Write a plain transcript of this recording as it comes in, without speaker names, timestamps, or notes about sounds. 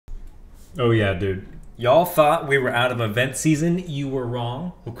Oh yeah, dude. Y'all thought we were out of event season. You were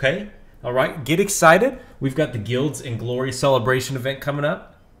wrong. Okay. All right. Get excited. We've got the Guilds and Glory Celebration event coming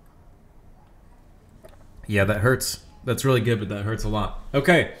up. Yeah, that hurts. That's really good, but that hurts a lot.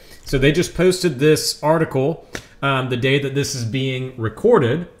 Okay. So they just posted this article the day that this is being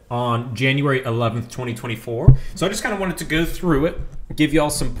recorded on January 11th, 2024. So I just kind of wanted to go through it, give y'all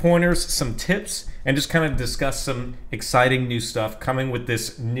some pointers, some tips, and just kind of discuss some exciting new stuff coming with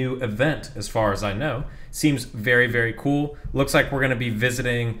this new event, as far as I know. Seems very, very cool. Looks like we're going to be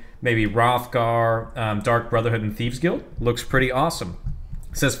visiting maybe Wrothgar, Dark Brotherhood, and Thieves Guild. Looks pretty awesome.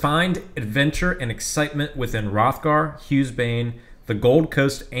 It says, find adventure and excitement within Wrothgar, Hughesbane, the Gold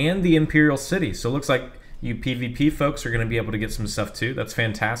Coast, and the Imperial City. So it looks like you PvP folks are going to be able to get some stuff too. That's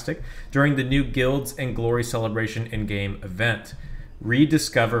fantastic. During the new Guilds and Glory Celebration in-game event.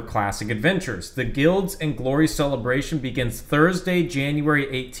 Rediscover classic adventures. The Guilds and Glory Celebration begins Thursday, January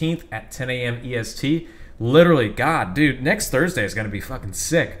 18th at 10 a.m. EST. Literally, God, dude, next Thursday is going to be fucking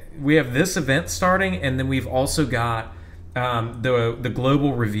sick. We have this event starting, and then we've also got the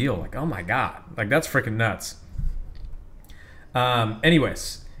global reveal. Like, oh my God. Like, that's freaking nuts.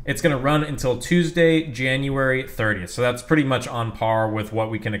 Anyways, it's going to run until Tuesday, January 30th. So that's pretty much on par with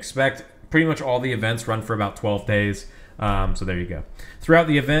what we can expect. Pretty much all the events run for about 12 days. So there you go. Throughout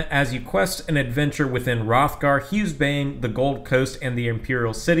the event, as you quest an adventure within Wrothgar, Hughesbane, the Gold Coast, and the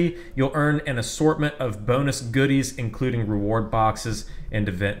Imperial City, you'll earn an assortment of bonus goodies, including reward boxes and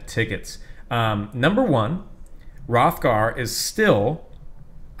event tickets. Number one, Wrothgar is still,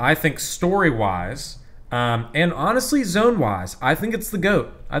 I think, story-wise, and honestly, zone-wise, I think it's the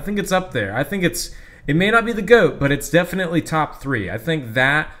GOAT. I think it's up there. I think it may not be the GOAT, but it's definitely top 3. I think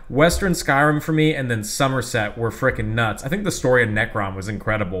that, Western Skyrim for me, and then Somerset were freaking nuts. I think the story of Necron was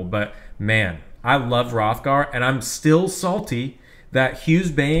incredible, but man, I love Wrothgar, and I'm still salty that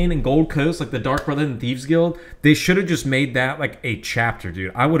Hughesbane and Gold Coast, like the Dark Brotherhood and Thieves Guild, they should have just made that like a chapter,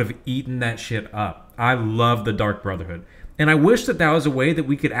 dude. I would have eaten that shit up. I love the Dark Brotherhood. And I wish that that was a way that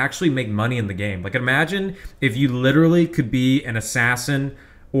we could actually make money in the game. Like, imagine if you literally could be an assassin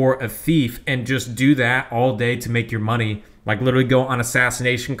or a thief and just do that all day to make your money. Like, literally go on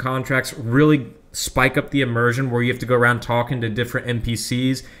assassination contracts, really spike up the immersion where you have to go around talking to different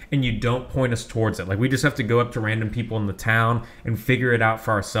NPCs and you don't point us towards it. Like, we just have to go up to random people in the town and figure it out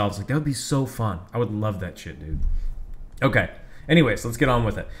for ourselves. Like, that would be so fun. I would love that shit, dude. Okay. Anyways, let's get on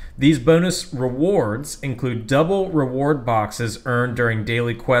with it. These bonus rewards include double reward boxes earned during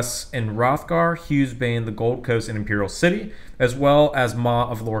daily quests in Wrothgar, Hughesbane, the Gold Coast, and Imperial City, as well as Maw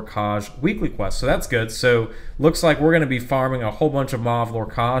of Lorcage weekly quests. So that's good. So looks like we're going to be farming a whole bunch of Maw of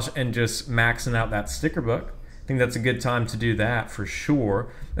Lorcage and just maxing out that sticker book. I think that's a good time to do that for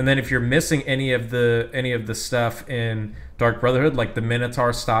sure. And then if you're missing any of the stuff in Dark Brotherhood, like the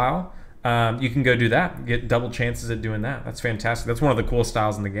Minotaur style, you can go do that. Get double chances at doing that. That's fantastic. That's one of the coolest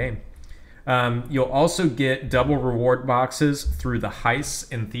styles in the game. You'll also get double reward boxes through the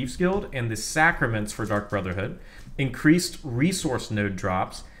heists in Thieves Guild and the sacraments for Dark Brotherhood. Increased resource node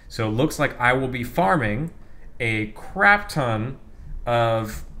drops. So it looks like I will be farming a crap ton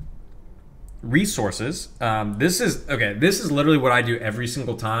of resources. This is literally what I do every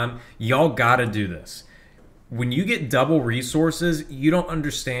single time. Y'all gotta do this. When you get double resources, you don't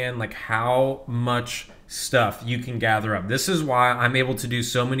understand like how much stuff you can gather up. This is why I'm able to do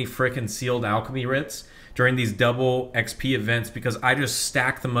so many frickin' sealed alchemy writs during these double XP events, because I just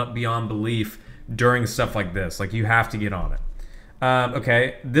stack them up beyond belief during stuff like this. Like, you have to get on it.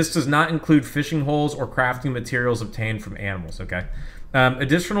 Okay, this does not include fishing holes or crafting materials obtained from animals, okay?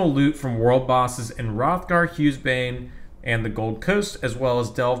 Additional loot from world bosses in Wrothgar, Hughesbane, and the Gold Coast, as well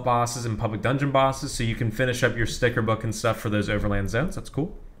as delve bosses and public dungeon bosses, so you can finish up your sticker book and stuff for those overland zones. That's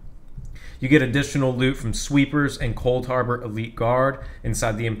cool. You get additional loot from sweepers and Cold Harbor Elite Guard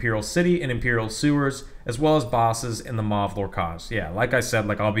inside the Imperial City and Imperial Sewers, as well as bosses in the Maw of Lorcage. Yeah, like I said,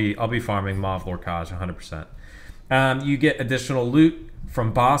 like I'll be farming Maw of Lorcage 100%. You get additional loot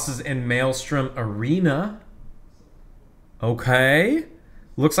from bosses in Maelstrom Arena. Okay.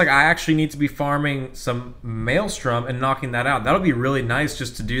 Looks like I actually need to be farming some Maelstrom and knocking that out. That'll be really nice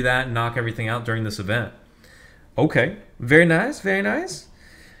just to do that and knock everything out during this event. Okay, very nice, very nice.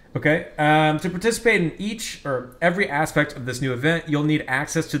 Okay, to participate in each or every aspect of this new event, you'll need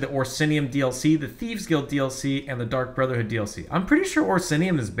access to the Orsinium DLC, the Thieves Guild DLC, and the Dark Brotherhood DLC. I'm pretty sure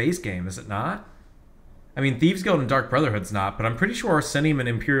Orsinium is base game, is it not? I mean, Thieves Guild and Dark Brotherhood's not, but I'm pretty sure Orsinium and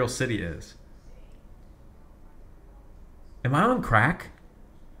Imperial City is. Am I on crack?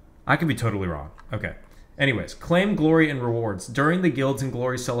 I could be totally wrong. Okay. Anyways, claim glory and rewards. During the Guilds and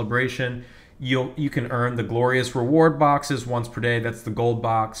Glory celebration, you can earn the glorious reward boxes once per day. That's the gold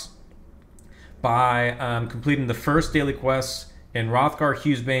box. by completing the first daily quests in Wrothgar,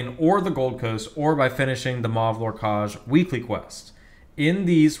 Hughesbane, or the Gold Coast, or by finishing the Maw of Lorcage weekly quest. In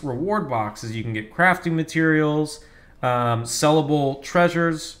these reward boxes, you can get crafting materials, sellable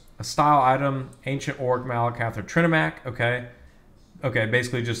treasures, a style item, ancient orc, Malakath, or Trinimac. Okay,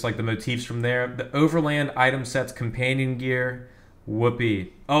 basically just like the motifs from there. The overland item sets, companion gear.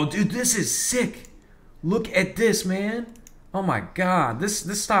 Whoopee. Oh, dude, this is sick. Look at this, man. Oh my god,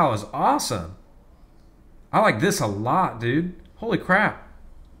 this style is awesome. I like this a lot, dude. Holy crap.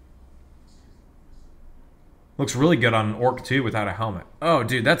 Looks really good on an orc too without a helmet. Oh,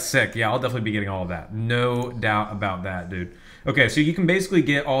 dude, that's sick. Yeah, I'll definitely be getting all of that. No doubt about that, dude. Okay, so you can basically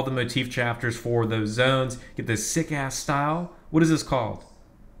get all the motif chapters for those zones. Get this sick-ass style. What is this called?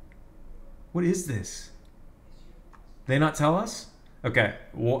 What is this? They not tell us? Okay,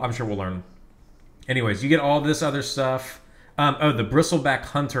 well, I'm sure we'll learn. Anyways, you get all this other stuff. Oh, the Bristleback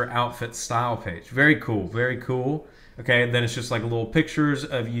Hunter outfit style page. Very cool, very cool. Okay, then it's just like little pictures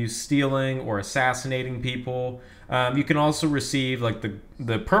of you stealing or assassinating people. You can also receive like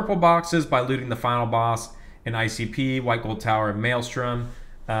the purple boxes by looting the final boss in ICP, White Gold Tower, and Maelstrom.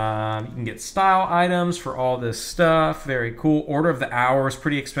 You can get style items for all this stuff. Very cool. Order of the Hour is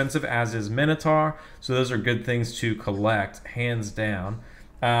pretty expensive, as is Minotaur. So those are good things to collect, hands down.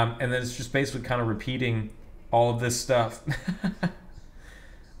 And then it's just basically kind of repeating all of this stuff.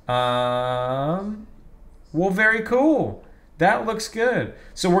 Well, very cool. That looks good.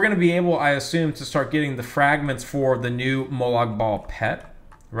 So we're going to be able, I assume, to start getting the fragments for the new Molag Bal pet,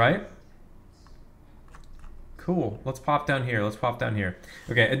 right? Cool. Let's pop down here. Let's pop down here.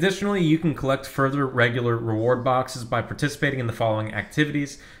 Okay, additionally, you can collect further regular reward boxes by participating in the following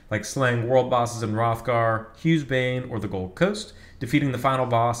activities, like slaying world bosses in Wrothgar, Hughesbane, or the Gold Coast, defeating the final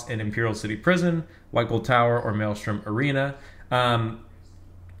boss in Imperial City Prison, White Gold Tower, or Maelstrom Arena.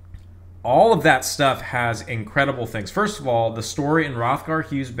 All of that stuff has incredible things. First of all, the story in Wrothgar,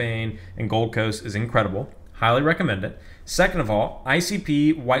 Hughesbane, and Gold Coast is incredible. Highly recommend it. Second of all,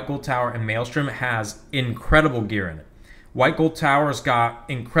 ICP, White Gold Tower, and Maelstrom has incredible gear in it. White Gold Tower's got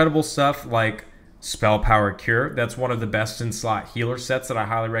incredible stuff like Spell Power Cure. That's one of the best in slot healer sets that I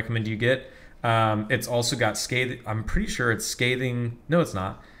highly recommend you get. It's also got Scathing. I'm pretty sure it's Scathing. No, it's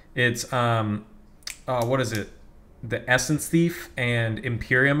not. It's, what is it? The Essence Thief and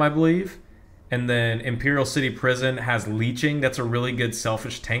Imperium, I believe. And then Imperial City Prison has Leeching. That's a really good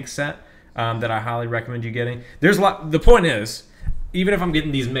selfish tank set that I highly recommend you getting. There's a lot. The point is, even if I'm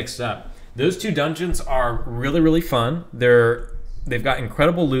getting these mixed up, those two dungeons are really, really fun. They've got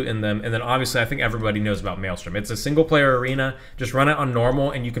incredible loot in them. And then obviously I think everybody knows about Maelstrom. It's a single player arena. Just run it on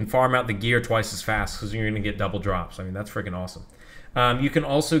normal and you can farm out the gear twice as fast because you're going to get double drops. I mean, that's freaking awesome. You can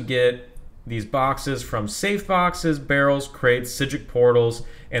also get these boxes from safe boxes, barrels, crates, Sigic portals,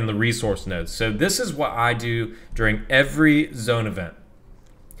 and the resource nodes. So this is what I do during every zone event.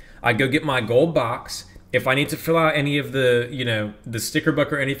 I go get my gold box. If I need to fill out any of the, the sticker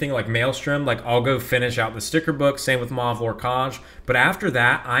book or anything like Maelstrom, like I'll go finish out the sticker book. Same with Maw of Lorcage. But after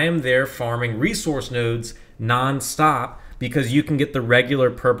that, I am there farming resource nodes non-stop because you can get the regular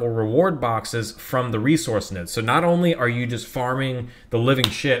purple reward boxes from the resource nodes. So not only are you just farming the living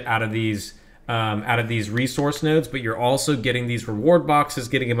shit out of these resource nodes, but you're also getting these reward boxes,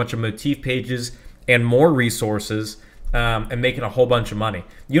 getting a bunch of motif pages and more resources, and making a whole bunch of money.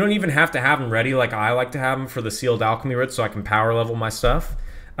 You don't even have to have them ready like I like to have them for the sealed alchemy writ so I can power level my stuff.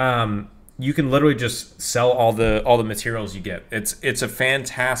 You can literally just sell all the materials you get. It's a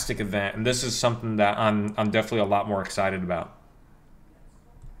fantastic event, and this is something that I'm definitely a lot more excited about.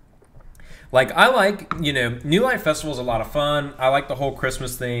 Like I like, New Life Festival is a lot of fun. I like the whole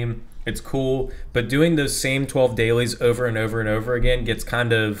Christmas theme. It's cool, but doing those same 12 dailies over and over and over again gets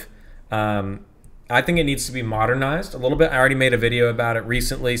kind of I think it needs to be modernized a little bit. I already made a video about it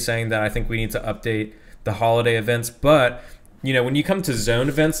recently saying that I think we need to update the holiday events, but when you come to zone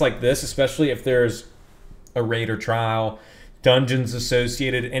events like this, especially if there's a raid or trial, dungeons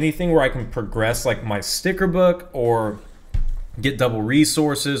associated, anything where I can progress like my sticker book or get double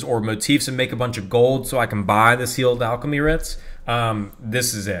resources or motifs and make a bunch of gold so I can buy the sealed alchemy writs,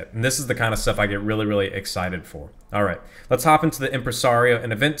 this is it. And this is the kind of stuff I get really, really excited for. All right, let's hop into the Impresario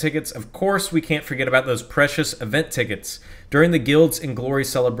and event tickets. Of course, we can't forget about those precious event tickets. During the Guilds in Glory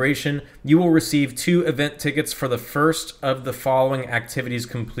celebration, you will receive 2 event tickets for the first of the following activities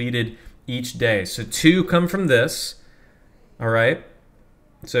completed each day. So 2 come from this. All right.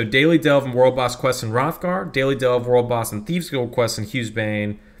 So Daily Delve and World Boss quests in Wrothgar, Daily Delve, World Boss and Thieves Guild quests in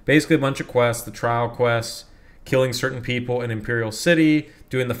Hughesbane. Basically a bunch of quests, the trial quests, killing certain people in Imperial City,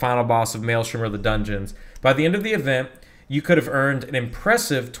 doing the final boss of Maelstrom or the dungeons. By the end of the event, you could have earned an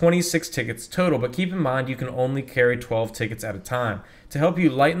impressive 26 tickets total, but keep in mind you can only carry 12 tickets at a time. To help you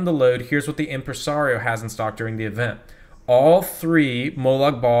lighten the load, here's what the Impresario has in stock during the event. All 3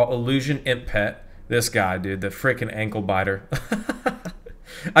 Molag Bal Illusion Imp Pet. This guy, dude, the freaking ankle biter.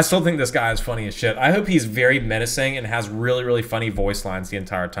 I still think this guy is funny as shit. I hope he's very menacing and has really, really funny voice lines the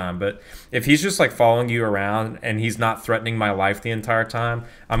entire time. But if he's just like following you around and he's not threatening my life the entire time,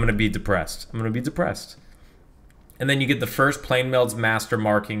 I'm going to be depressed. I'm going to be depressed. And then you get the first Plane Meld's Master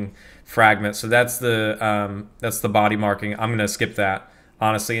Marking fragment. So that's the body marking. I'm going to skip that,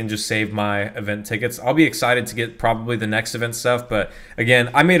 honestly, and just save my event tickets. I'll be excited to get probably the next event stuff. But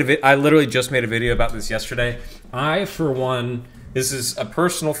again, I literally just made a video about this yesterday. I, for one... This is a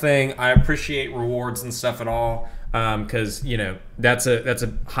personal thing. I appreciate rewards and stuff at all because, you know, that's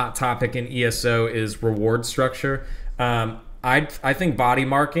a hot topic in ESO is reward structure. I think body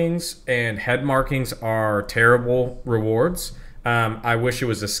markings and head markings are terrible rewards. I wish it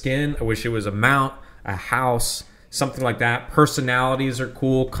was a skin. I wish it was a mount, a house, something like that. Personalities are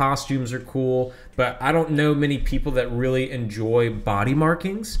cool. Costumes are cool. But I don't know many people that really enjoy body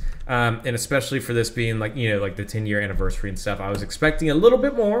markings. And especially for this being like, you know, like the 10-year anniversary and stuff. I was expecting a little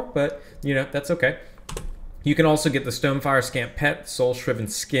bit more, but, you know, that's okay. You can also get the Stonefire Scamp Pet, Soul Shriven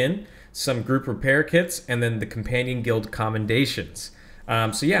Skin, some group repair kits, and then the Companion Guild commendations.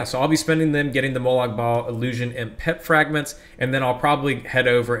 So I'll be spending them getting the Molag Bal Illusion Imp Pet fragments, and then I'll probably head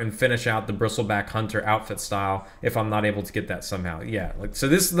over and finish out the Bristleback Hunter outfit style if I'm not able to get that somehow. Yeah, like so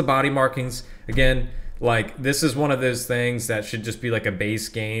this is the body markings. Again, like this is one of those things that should just be like a base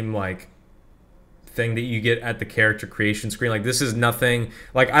game like thing that you get at the character creation screen. Like this is nothing,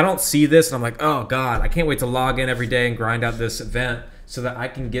 like I don't see this and I'm like, oh God, I can't wait to log in every day and grind out this event so that I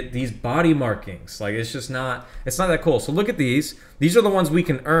can get these body markings. Like it's just not, it's not that cool. So look at these. These are the ones we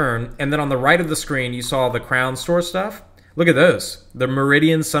can earn. And then on the right of the screen, you saw the Crown Store stuff. Look at those. The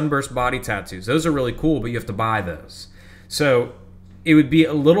Meridian Sunburst body tattoos. Those are really cool, but you have to buy those. So it would be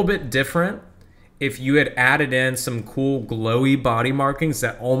a little bit different if you had added in some cool glowy body markings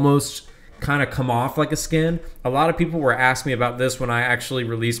that almost kind of come off like a skin. A lot of people were asking me about this when I actually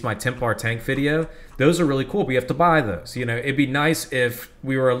released my Templar tank video. Those are really cool, but you have to buy those. You know, it'd be nice if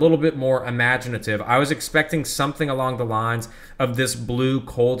we were a little bit more imaginative. I was expecting something along the lines of this blue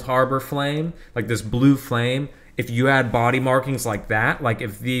Cold Harbor flame, like this blue flame. If you add body markings like that, like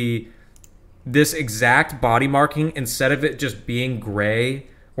if this exact body marking, instead of it just being gray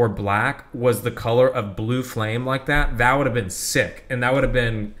or black, was the color of blue flame like that, that would have been sick. And that would have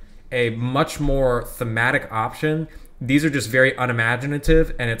been a much more thematic option. These are just very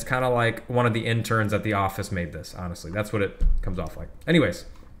unimaginative, and it's kind of like one of the interns at the office made this, honestly. That's what it comes off like. Anyways,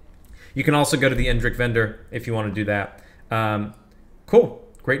 you can also go to the Indrik vendor if you want to do that. Cool.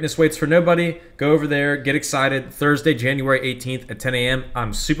 Greatness waits for nobody. Go over there. Get excited. Thursday, January 18th at 10 a.m.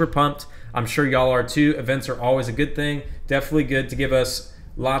 I'm super pumped. I'm sure y'all are too. Events are always a good thing. Definitely good to give us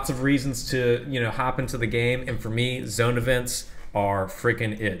lots of reasons to, you know, hop into the game. And for me, zone events are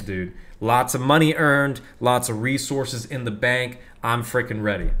freaking it, dude. Lots of money earned, lots of resources in the bank. I'm freaking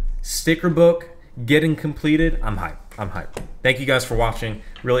ready. Sticker book getting completed. I'm hyped. I'm hyped. Thank you guys for watching.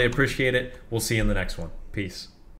 Really appreciate it. We'll see you in the next one. Peace.